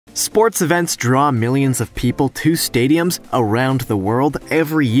Sports events draw millions of people to stadiums around the world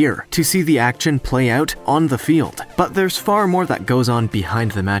every year to see the action play out on the field. But there's far more that goes on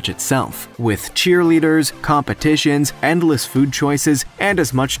behind the match itself, with cheerleaders, competitions, endless food choices, and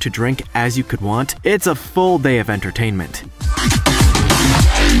as much to drink as you could want. It's a full day of entertainment.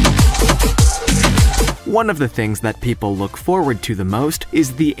 One of the things that people look forward to the most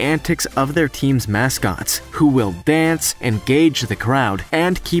is the antics of their team's mascots, who will dance, engage the crowd,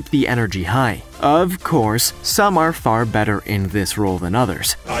 and keep the energy high. Of course, some are far better in this role than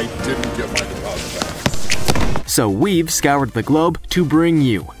others. I didn't get my deposit back. So we've scoured the globe to bring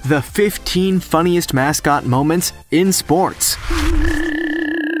you the 15 funniest mascot moments in sports.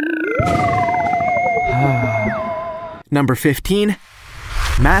 Number 15.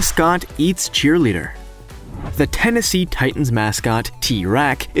 Mascot eats cheerleader. The Tennessee Titans mascot,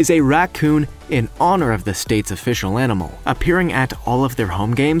 T-Rack, is a raccoon in honor of the state's official animal. Appearing at all of their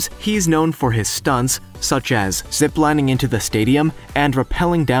home games, he's known for his stunts, such as ziplining into the stadium and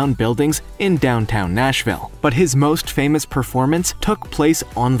rappelling down buildings in downtown Nashville. But his most famous performance took place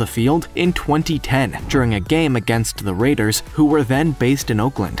on the field in 2010 during a game against the Raiders, who were then based in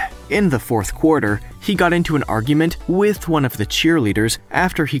Oakland. In the fourth quarter, he got into an argument with one of the cheerleaders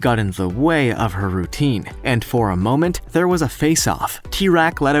after he got in the way of her routine, and for a moment, there was a face-off.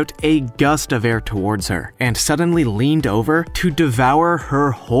 T-Rack let out a gust of air towards her and suddenly leaned over to devour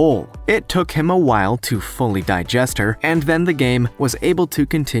her whole. It took him a while to fully digest her, and then the game was able to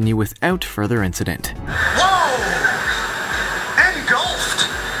continue without further incident. Whoa!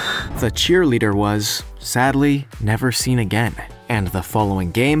 Engulfed! The cheerleader was, sadly, never seen again. And the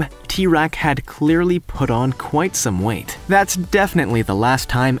following game, T-Rack had clearly put on quite some weight. That's definitely the last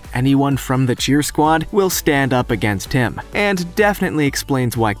time anyone from the cheer squad will stand up against him, and definitely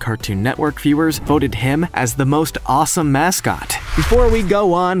explains why Cartoon Network viewers voted him as the most awesome mascot. Before we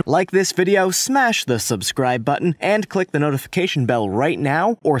go on, like this video, smash the subscribe button, and click the notification bell right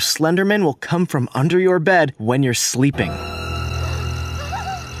now, or Slenderman will come from under your bed when you're sleeping.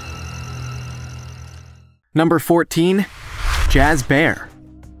 Number 14. Jazz Bear.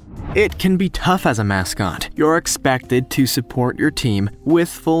 It can be tough as a mascot. You're expected to support your team with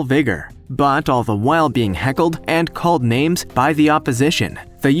full vigor, but all the while being heckled and called names by the opposition.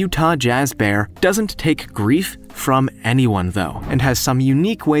 The Utah Jazz Bear doesn't take grief from anyone though, and has some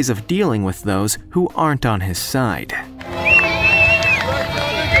unique ways of dealing with those who aren't on his side.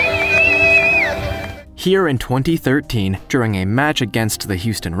 Here in 2013, during a match against the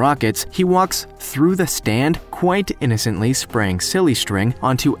Houston Rockets, he walks through the stand, quite innocently spraying silly string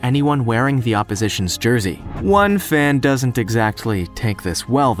onto anyone wearing the opposition's jersey. One fan doesn't exactly take this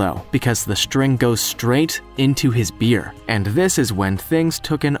well though, because the string goes straight into his beer, and this is when things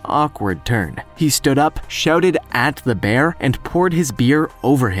took an awkward turn. He stood up, shouted at the bear, and poured his beer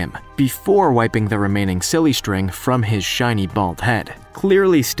over him, before wiping the remaining silly string from his shiny bald head.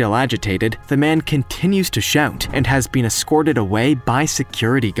 Clearly still agitated, the man continues to shout and has been escorted away by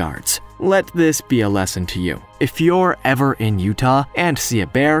security guards. Let this be a lesson to you. If you're ever in Utah and see a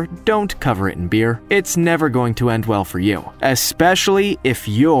bear, don't cover it in beer. It's never going to end well for you, especially if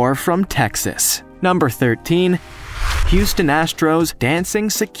you're from Texas. Number 13. Houston Astros dancing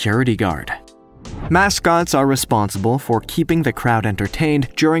security guard. Mascots are responsible for keeping the crowd entertained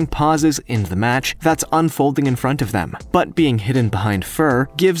during pauses in the match that's unfolding in front of them, but being hidden behind fur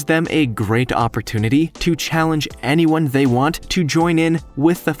gives them a great opportunity to challenge anyone they want to join in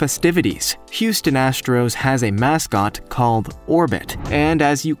with the festivities. Houston Astros has a mascot called Orbit, and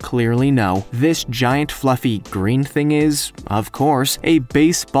as you clearly know, this giant fluffy green thing is, of course, a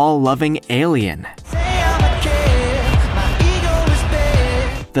baseball-loving alien.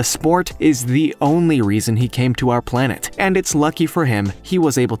 The sport is the only reason he came to our planet, and it's lucky for him he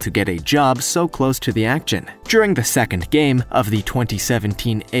was able to get a job so close to the action. During the second game of the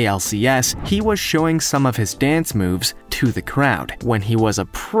 2017 ALCS, he was showing some of his dance moves to the crowd when he was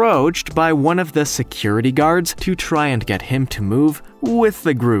approached by one of the security guards to try and get him to move with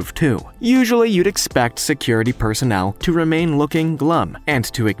the groove too. Usually you'd expect security personnel to remain looking glum and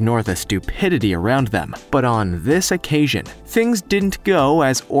to ignore the stupidity around them, but on this occasion, things didn't go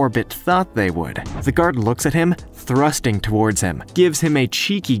as Orbit thought they would. The guard looks at him, thrusting towards him, gives him a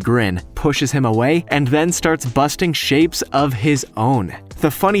cheeky grin, pushes him away, and then starts busting shapes of his own.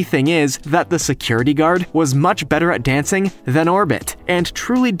 The funny thing is that the security guard was much better at dancing than Orbit, and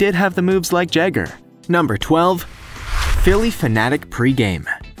truly did have the moves like Jagger. Number 12. Philly Fanatic pregame.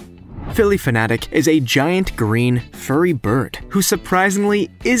 Philly Fanatic is a giant green, furry bird who surprisingly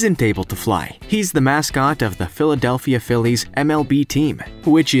isn't able to fly. He's the mascot of the Philadelphia Phillies MLB team,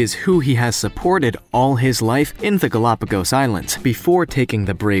 which is who he has supported all his life in the Galapagos Islands before taking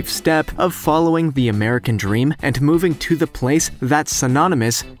the brave step of following the American dream and moving to the place that's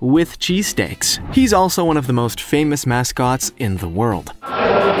synonymous with cheesesteaks. He's also one of the most famous mascots in the world.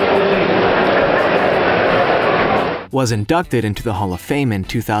 Was inducted into the Hall of Fame in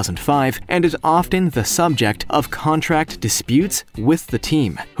 2005 and is often the subject of contract disputes with the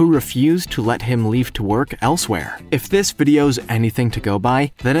team, who refuse to let him leave to work elsewhere. If this video's anything to go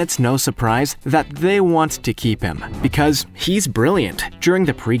by, then it's no surprise that they want to keep him, because he's brilliant. During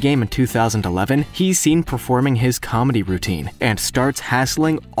the pregame in 2011, he's seen performing his comedy routine and starts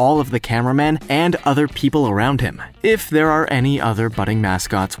hassling all of the cameramen and other people around him. If there are any other budding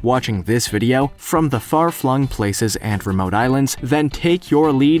mascots watching this video from the far-flung places and remote islands, then take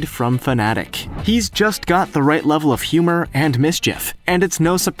your lead from Fanatic. He's just got the right level of humor and mischief, and it's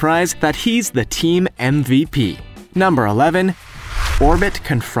no surprise that he's the team MVP. Number 11. Orbit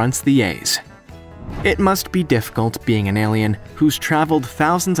confronts the A's. It must be difficult being an alien who's traveled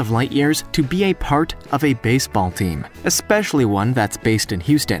thousands of light years to be a part of a baseball team, especially one that's based in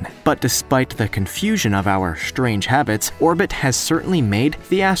Houston. But despite the confusion of our strange habits, Orbit has certainly made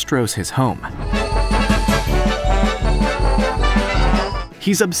the Astros his home.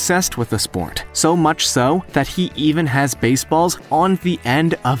 He's obsessed with the sport, so much so that he even has baseballs on the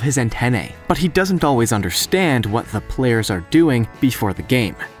end of his antennae. But he doesn't always understand what the players are doing before the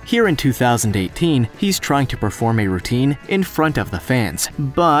game. Here in 2018, he's trying to perform a routine in front of the fans,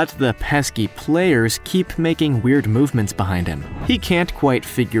 but the pesky players keep making weird movements behind him. He can't quite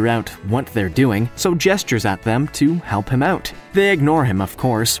figure out what they're doing, so gestures at them to help him out. They ignore him, of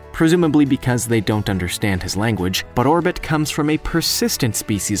course, presumably because they don't understand his language, but Orbit comes from a persistent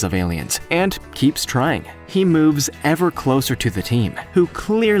species of aliens and keeps trying. He moves ever closer to the team, who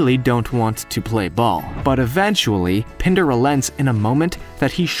clearly don't want to play ball. But eventually, Pinder relents in a moment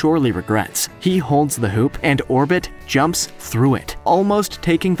that he surely regrets. He holds the hoop and Orbit jumps through it, almost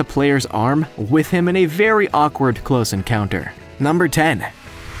taking the player's arm with him in a very awkward close encounter. Number 10.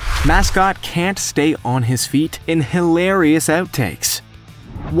 Mascot can't stay on his feet in hilarious outtakes.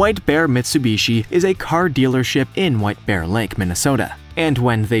 White Bear Mitsubishi is a car dealership in White Bear Lake, Minnesota. And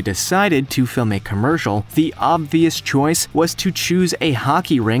when they decided to film a commercial, the obvious choice was to choose a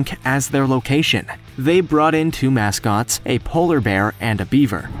hockey rink as their location. They brought in two mascots, a polar bear and a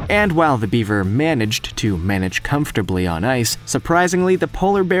beaver. And while the beaver managed to manage comfortably on ice, surprisingly, the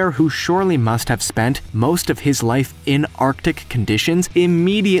polar bear, who surely must have spent most of his life in Arctic conditions,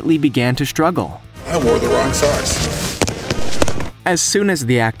 immediately began to struggle. I wore the wrong socks. As soon as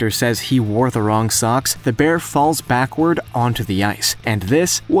the actor says he wore the wrong socks, the bear falls backward onto the ice, and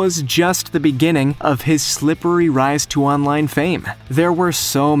this was just the beginning of his slippery rise to online fame. There were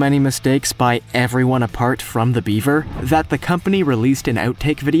so many mistakes by everyone apart from the beaver that the company released an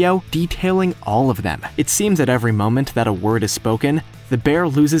outtake video detailing all of them. It seems at every moment that a word is spoken, the bear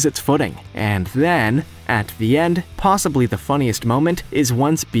loses its footing, and then, at the end, possibly the funniest moment is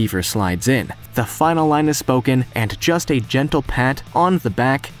once Beaver slides in. The final line is spoken, and just a gentle pat on the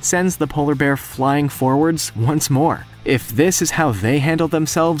back sends the polar bear flying forwards once more. If this is how they handle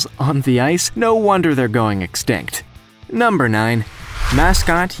themselves on the ice, no wonder they're going extinct. Number 9.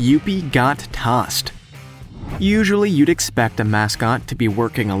 Mascot Youppi got tossed. Usually you'd expect a mascot to be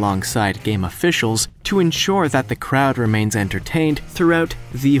working alongside game officials to ensure that the crowd remains entertained throughout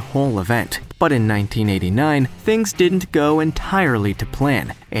the whole event. But in 1989, things didn't go entirely to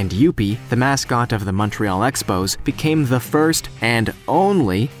plan, and Youppi, the mascot of the Montreal Expos, became the first and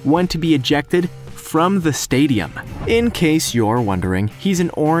only one to be ejected from the stadium. In case you're wondering, he's an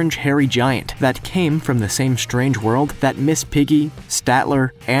orange hairy giant that came from the same strange world that Miss Piggy,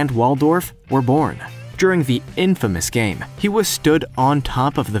 Statler, and Waldorf were born. During the infamous game, he was stood on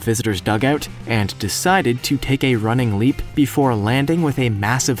top of the visitor's dugout and decided to take a running leap before landing with a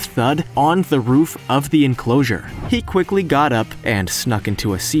massive thud on the roof of the enclosure. He quickly got up and snuck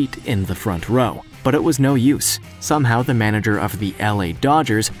into a seat in the front row, but it was no use. Somehow the manager of the LA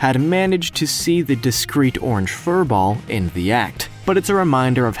Dodgers had managed to see the discreet orange furball in the act. But it's a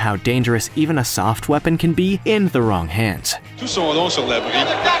reminder of how dangerous even a soft weapon can be in the wrong hands.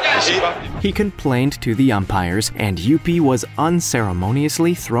 He complained to the umpires, and Youppi was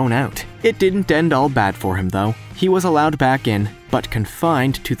unceremoniously thrown out. It didn't end all bad for him though. He was allowed back in, but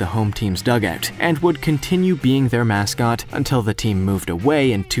confined to the home team's dugout, and would continue being their mascot until the team moved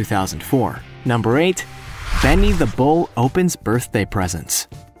away in 2004. Number 8. Benny the Bull opens birthday presents.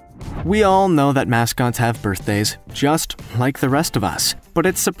 We all know that mascots have birthdays, just like the rest of us, but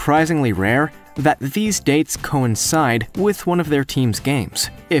it's surprisingly rare that these dates coincide with one of their team's games.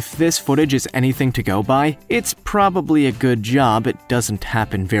 If this footage is anything to go by, it's probably a good job it doesn't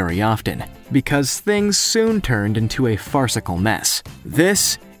happen very often, because things soon turned into a farcical mess.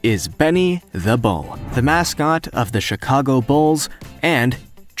 This is Benny the Bull, the mascot of the Chicago Bulls, and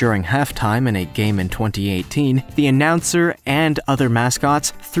during halftime in a game in 2018, the announcer and other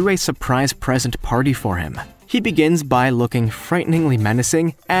mascots threw a surprise present party for him. He begins by looking frighteningly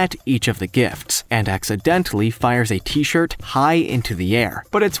menacing at each of the gifts and accidentally fires a t-shirt high into the air.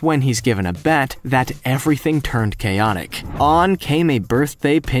 But it's when he's given a bet that everything turned chaotic. On came a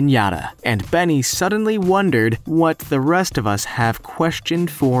birthday piñata, and Benny suddenly wondered what the rest of us have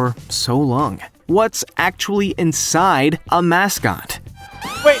questioned for so long. What's actually inside a mascot?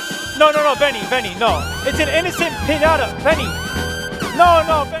 Wait, no, Benny, no. It's an innocent piñata, Benny.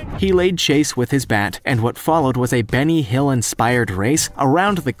 No, Benny. He laid chase with his bat, and what followed was a Benny Hill-inspired race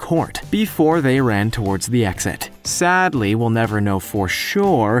around the court before they ran towards the exit. Sadly, we'll never know for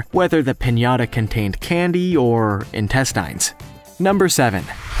sure whether the piñata contained candy or intestines. Number 7.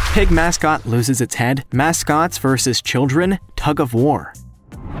 Pig mascot loses its head. Mascots versus children. Tug of war.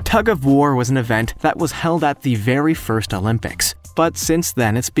 Tug of war was an event that was held at the very first Olympics. But since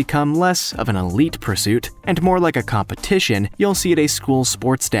then, it's become less of an elite pursuit and more like a competition you'll see at a school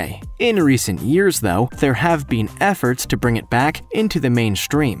sports day. In recent years, though, there have been efforts to bring it back into the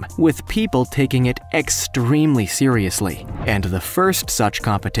mainstream, with people taking it extremely seriously. And the first such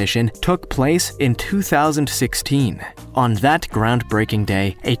competition took place in 2016. On that groundbreaking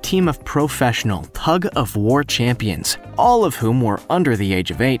day, a team of professional tug-of-war champions, all of whom were under the age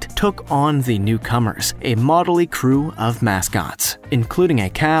of 8, took on the newcomers, a motley crew of mascots, including a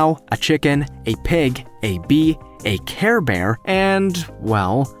cow, a chicken, a pig, a bee, a Care Bear, and,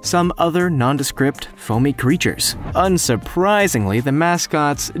 well, some other nondescript foamy creatures. Unsurprisingly, the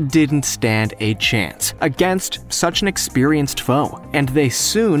mascots didn't stand a chance against such an experienced foe, and they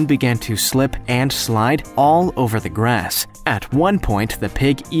soon began to slip and slide all over the grass. At one point, the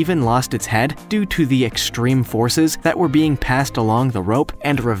pig even lost its head due to the extreme forces that were being passed along the rope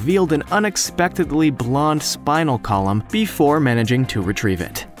and revealed an unexpectedly blonde spinal column before managing to retrieve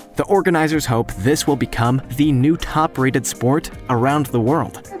it. The organizers hope this will become the new top-rated sport around the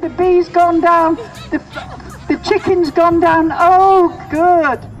world. The bee's gone down, the chicken's gone down, oh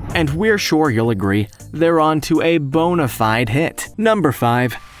good! And we're sure you'll agree, they're on to a bona fide hit. Number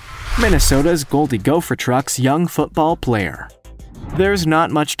 5. Minnesota's Goldie Gopher Truck's young football player. There's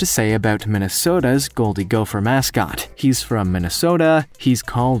not much to say about Minnesota's Goldie Gopher mascot. He's from Minnesota, he's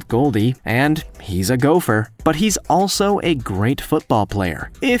called Goldie, and he's a gopher. But he's also a great football player.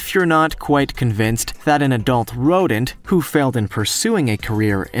 If you're not quite convinced that an adult rodent who failed in pursuing a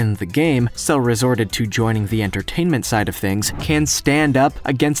career in the game, so resorted to joining the entertainment side of things, can stand up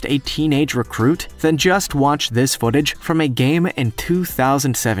against a teenage recruit, then just watch this footage from a game in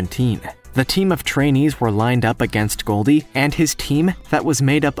 2017. The team of trainees were lined up against Goldie and his team that was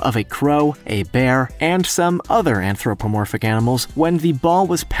made up of a crow, a bear, and some other anthropomorphic animals when the ball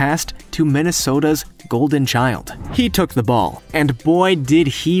was passed to Minnesota's golden child. He took the ball, and boy did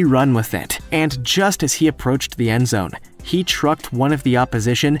he run with it. And just as he approached the end zone, he trucked one of the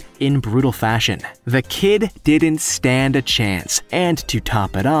opposition in brutal fashion. The kid didn't stand a chance, and to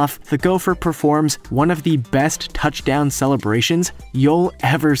top it off, the Gopher performs one of the best touchdown celebrations you'll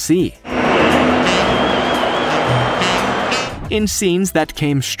ever see. In scenes that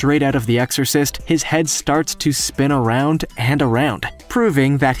came straight out of The Exorcist, his head starts to spin around and around,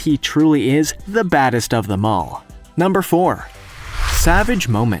 proving that he truly is the baddest of them all. Number 4. Savage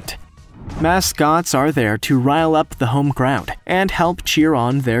moment. Mascots are there to rile up the home crowd and help cheer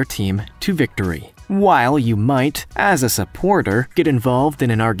on their team to victory. While you might, as a supporter, get involved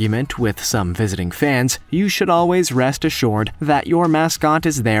in an argument with some visiting fans, you should always rest assured that your mascot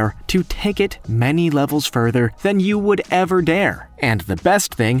is there to take it many levels further than you would ever dare. And the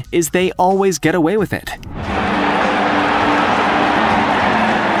best thing is they always get away with it.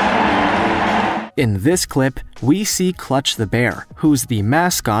 In this clip, we see Clutch the Bear, who's the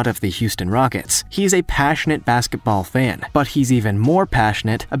mascot of the Houston Rockets. He's a passionate basketball fan, but he's even more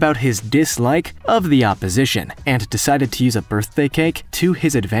passionate about his dislike of the opposition, and decided to use a birthday cake to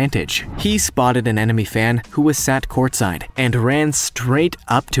his advantage. He spotted an enemy fan who was sat courtside, and ran straight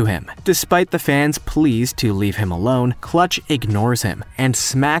up to him. Despite the fans' pleas to leave him alone, Clutch ignores him, and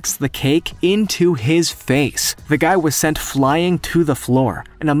smacks the cake into his face. The guy was sent flying to the floor,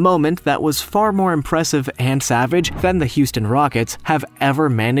 in a moment that was far more impressive and savage than the Houston Rockets have ever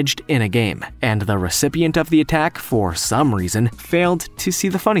managed in a game, and the recipient of the attack, for some reason, failed to see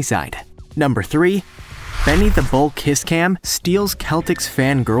the funny side. Number 3. Benny the Bull Kiss Cam steals Celtics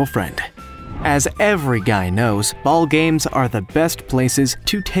fan girlfriend. As every guy knows, ball games are the best places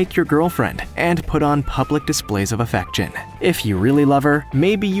to take your girlfriend and put on public displays of affection. If you really love her,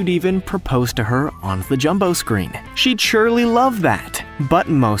 maybe you'd even propose to her on the jumbo screen. She'd surely love that. But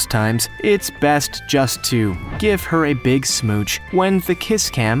most times, it's best just to give her a big smooch when the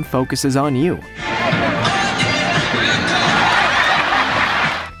kiss cam focuses on you.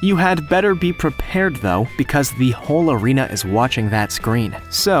 You had better be prepared though, because the whole arena is watching that screen.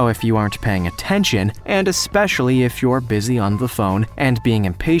 So if you aren't paying attention, and especially if you're busy on the phone and being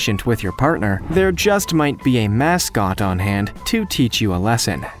impatient with your partner, there just might be a mascot on hand to teach you a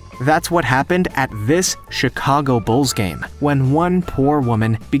lesson. That's what happened at this Chicago Bulls game, when one poor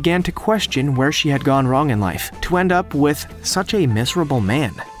woman began to question where she had gone wrong in life to end up with such a miserable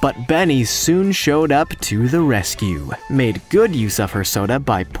man. But Benny soon showed up to the rescue, made good use of her soda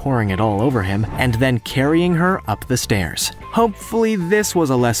by pouring it all over him, and then carrying her up the stairs. Hopefully this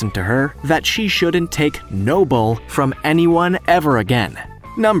was a lesson to her that she shouldn't take no bull from anyone ever again.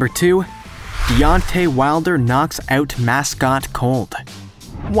 Number 2. Deontay Wilder knocks out mascot cold.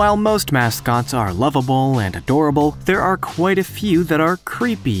 While most mascots are lovable and adorable, there are quite a few that are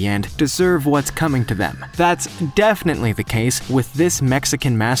creepy and deserve what's coming to them. That's definitely the case with this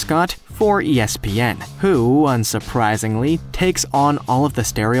Mexican mascot for ESPN, who, unsurprisingly, takes on all of the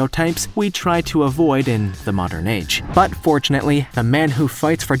stereotypes we try to avoid in the modern age. But fortunately, the man who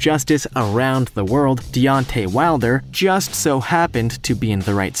fights for justice around the world, Deontay Wilder, just so happened to be in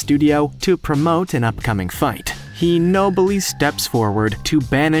the right studio to promote an upcoming fight. He nobly steps forward to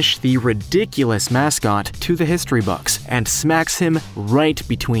banish the ridiculous mascot to the history books and smacks him right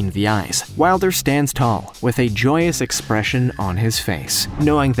between the eyes. Wilder stands tall, with a joyous expression on his face,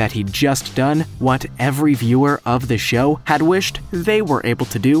 knowing that he'd just done what every viewer of the show had wished they were able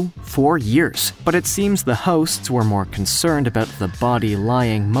to do for years. But it seems the hosts were more concerned about the body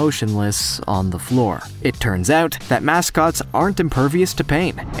lying motionless on the floor. It turns out that mascots aren't impervious to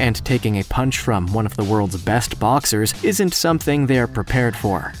pain, and taking a punch from one of the world's best boxers isn't something they're prepared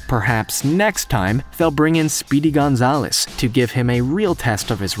for. Perhaps next time, they'll bring in Speedy Gonzalez to give him a real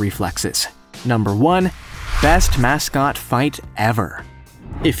test of his reflexes. Number 1. Best mascot fight ever.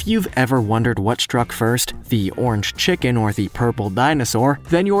 If you've ever wondered what struck first, the orange chicken or the purple dinosaur,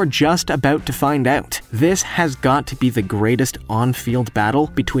 then you're just about to find out. This has got to be the greatest on-field battle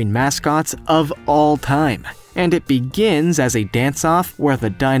between mascots of all time. And it begins as a dance-off where the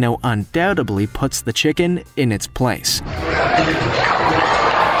dino undoubtedly puts the chicken in its place.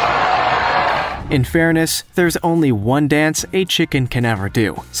 In fairness, there's only one dance a chicken can ever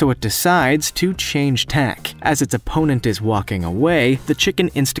do, so it decides to change tack. As its opponent is walking away, the chicken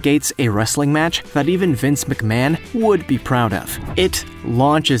instigates a wrestling match that even Vince McMahon would be proud of. It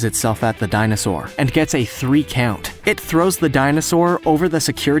launches itself at the dinosaur and gets a 3 count. It throws the dinosaur over the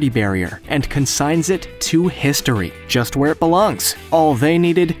security barrier and consigns it to history, just where it belongs. All they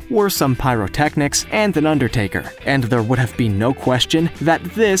needed were some pyrotechnics and an undertaker, and there would have been no question that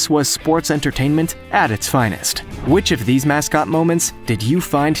this was sports entertainment at its finest. Which of these mascot moments did you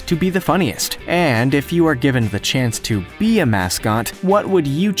find to be the funniest? And if you are given the chance to be a mascot, what would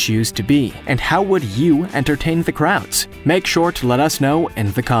you choose to be? And how would you entertain the crowds? Make sure to let us know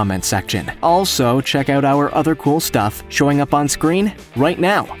in the comments section. Also, check out our other cool stuff showing up on screen right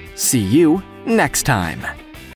now. See you next time.